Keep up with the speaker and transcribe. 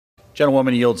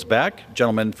Gentlewoman yields back.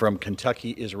 Gentleman from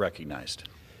Kentucky is recognized.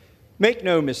 Make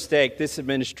no mistake, this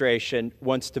administration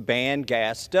wants to ban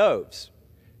gas stoves.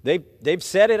 They've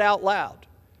said it out loud.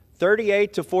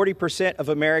 38 to 40% of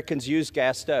Americans use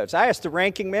gas stoves. I asked the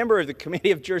ranking member of the Committee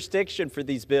of Jurisdiction for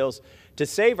these bills to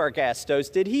save our gas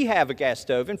stoves. Did he have a gas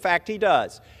stove? In fact, he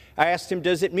does. I asked him,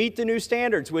 does it meet the new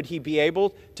standards? Would he be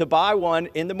able to buy one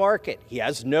in the market? He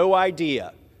has no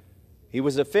idea. He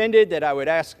was offended that I would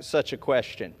ask such a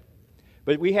question.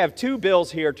 But we have two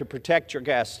bills here to protect your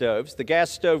gas stoves, the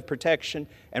Gas Stove Protection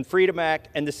and Freedom Act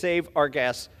and the Save Our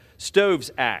Gas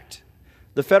Stoves Act.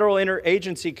 The Federal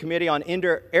Interagency Committee on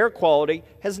Indoor Air Quality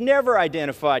has never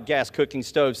identified gas cooking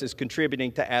stoves as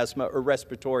contributing to asthma or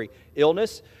respiratory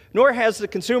illness, nor has the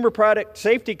Consumer Product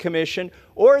Safety Commission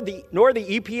nor the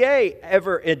EPA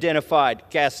ever identified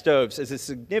gas stoves as a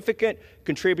significant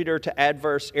contributor to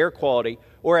adverse air quality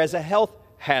or as a health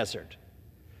hazard.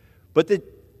 But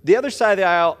the other side of the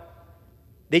aisle,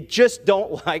 they just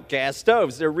don't like gas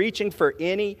stoves. They're reaching for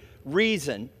any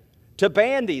reason to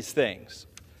ban these things.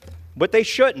 But they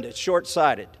shouldn't. It's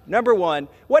short-sighted. Number one,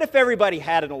 what if everybody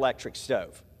had an electric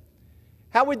stove?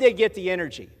 How would they get the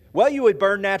energy? Well, you would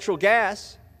burn natural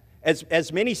gas,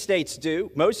 as many states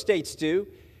do, most states do,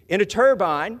 in a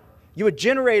turbine. You would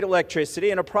generate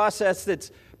electricity in a process that's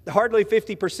hardly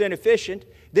 50% efficient.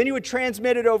 Then you would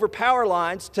transmit it over power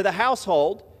lines to the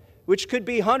household, which could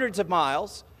be hundreds of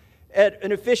miles, at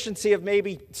an efficiency of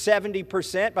maybe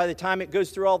 70% by the time it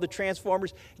goes through all the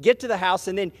transformers, get to the house,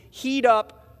 and then heat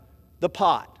up the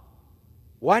pot.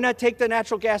 Why not take the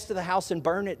natural gas to the house and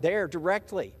burn it there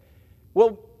directly?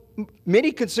 Well,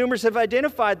 many consumers have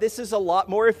identified this is a lot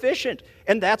more efficient,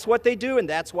 and that's what they do, and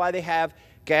that's why they have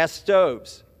gas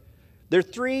stoves. They're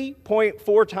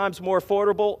 3.4 times more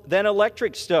affordable than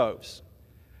electric stoves.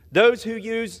 Those who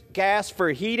use gas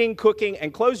for heating, cooking,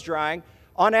 and clothes drying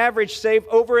on average save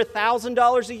over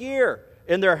 $1,000 a year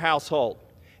in their household.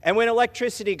 And when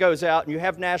electricity goes out and you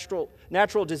have natural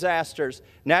disasters,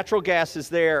 natural gas is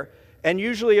there and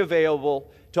usually available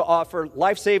to offer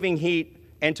life-saving heat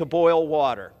and to boil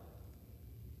water.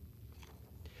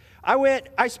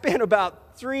 I spent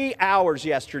about 3 hours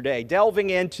yesterday delving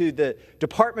into the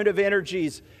Department of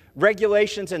Energy's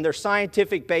regulations and their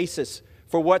scientific basis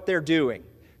for what they're doing.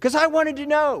 Because I wanted to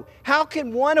know, how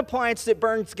can one appliance that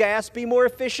burns gas be more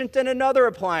efficient than another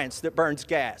appliance that burns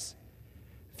gas?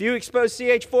 If you expose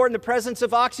CH4 in the presence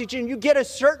of oxygen, you get a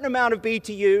certain amount of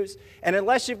BTUs, and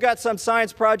unless you've got some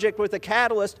science project with a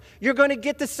catalyst, you're going to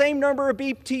get the same number of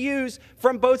BTUs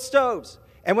from both stoves.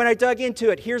 And when I dug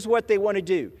into it, here's what they want to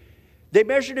do. They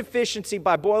measured efficiency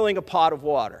by boiling a pot of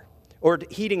water or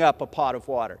heating up a pot of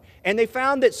water. And they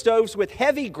found that stoves with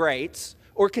heavy grates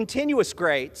or continuous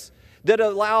grates that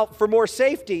allow for more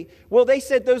safety, well, they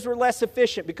said those were less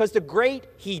efficient because the grate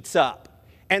heats up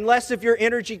and less of your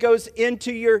energy goes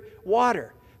into your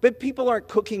water. But people aren't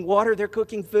cooking water, they're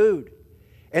cooking food.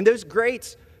 And those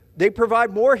grates, they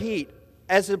provide more heat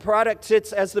as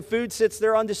the food sits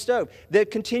there on the stove. The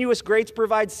continuous grates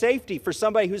provide safety for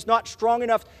somebody who's not strong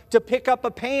enough to pick up a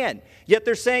pan, yet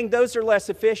they're saying those are less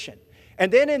efficient.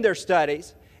 And then in their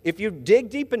studies, if you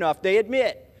dig deep enough, they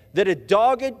admit that a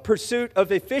dogged pursuit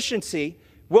of efficiency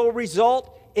will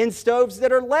result in stoves that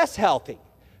are less healthy.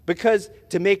 Because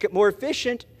to make it more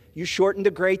efficient, you shorten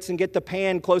the grates and get the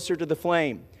pan closer to the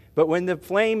flame. But when the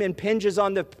flame impinges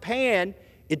on the pan,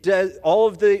 all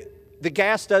of the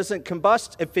gas doesn't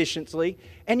combust efficiently,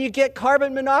 and you get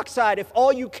carbon monoxide. If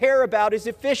all you care about is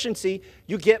efficiency,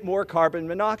 you get more carbon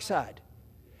monoxide.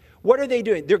 What are they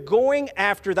doing? They're going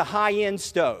after the high-end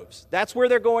stoves. That's where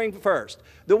they're going first.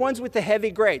 The ones with the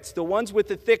heavy grates, the ones with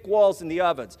the thick walls in the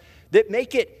ovens that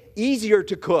make it easier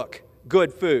to cook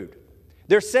good food.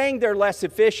 They're saying they're less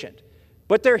efficient,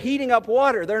 but they're heating up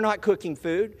water. They're not cooking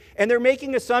food, and they're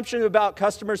making assumptions about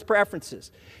customers'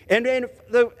 preferences. And in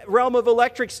the realm of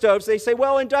electric stoves, they say,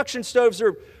 well, induction stoves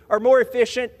are more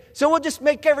efficient, so we'll just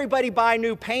make everybody buy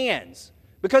new pans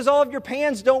because all of your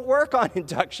pans don't work on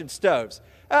induction stoves.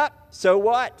 So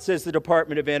what, says the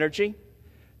Department of Energy?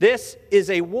 This is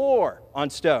a war on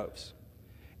stoves.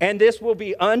 And this will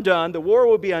be undone, the war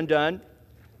will be undone,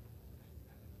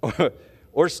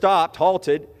 or stopped,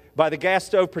 halted, by the Gas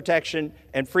Stove Protection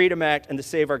and Freedom Act and the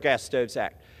Save Our Gas Stoves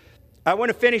Act. I want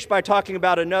to finish by talking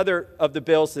about another of the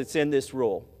bills that's in this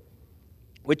rule,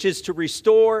 which is to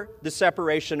restore the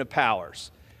separation of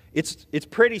powers. It's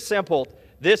pretty simple,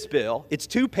 this bill. It's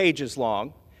 2 pages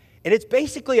long. And it's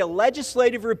basically a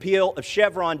legislative repeal of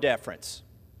Chevron deference.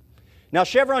 Now,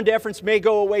 Chevron deference may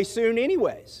go away soon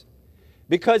anyways,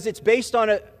 because it's based on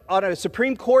a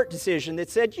Supreme Court decision that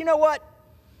said, you know what?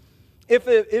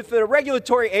 if a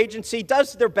regulatory agency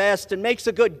does their best and makes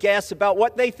a good guess about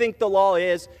what they think the law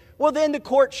is, well, then the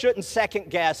court shouldn't second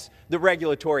guess the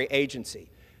regulatory agency.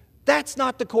 That's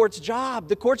not the court's job.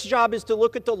 The court's job is to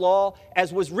look at the law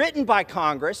as was written by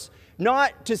Congress,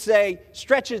 not to say,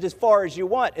 stretch it as far as you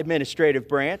want, administrative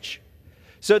branch.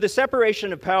 So the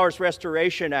Separation of Powers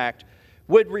Restoration Act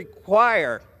would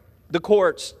require the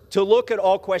courts to look at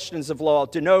all questions of law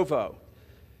de novo,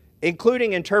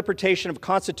 including interpretation of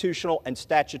constitutional and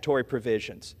statutory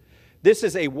provisions. This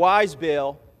is a wise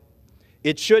bill.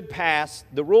 It should pass.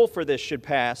 The rule for this should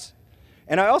pass.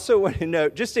 And I also want to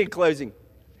note, just in closing,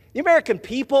 the American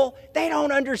people, they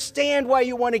don't understand why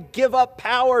you want to give up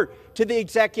power to the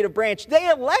executive branch. They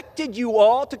elected you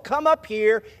all to come up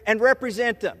here and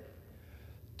represent them,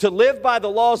 to live by the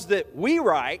laws that we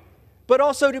write, but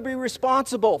also to be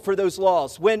responsible for those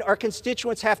laws when our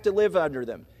constituents have to live under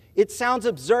them. It sounds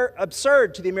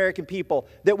absurd to the American people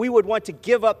that we would want to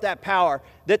give up that power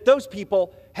that those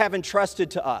people have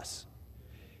entrusted to us.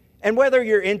 And whether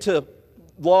you're into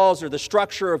laws or the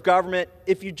structure of government,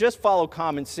 if you just follow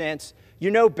common sense,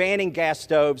 you know banning gas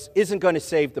stoves isn't going to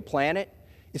save the planet.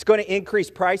 It's going to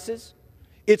increase prices.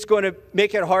 It's going to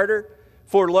make it harder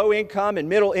for low-income and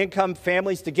middle-income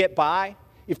families to get by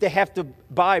if they have to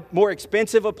buy more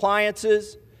expensive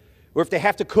appliances or if they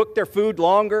have to cook their food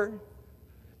longer.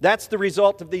 That's the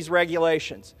result of these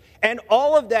regulations. And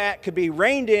all of that could be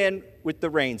reined in with the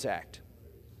REINS Act.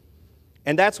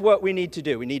 And that's what we need to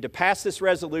do. We need to pass this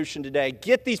resolution today,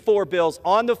 get these 4 bills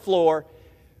on the floor.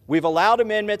 We've allowed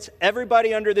amendments.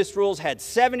 Everybody under this rules had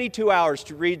 72 hours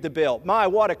to read the bill. My,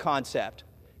 what a concept.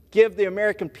 Give the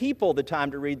American people the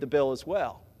time to read the bill as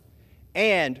well.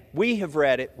 And we have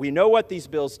read it. We know what these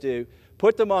bills do.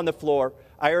 Put them on the floor.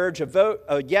 I urge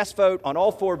a yes vote on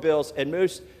all 4 bills, and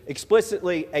most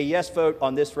explicitly a yes vote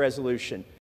on this resolution.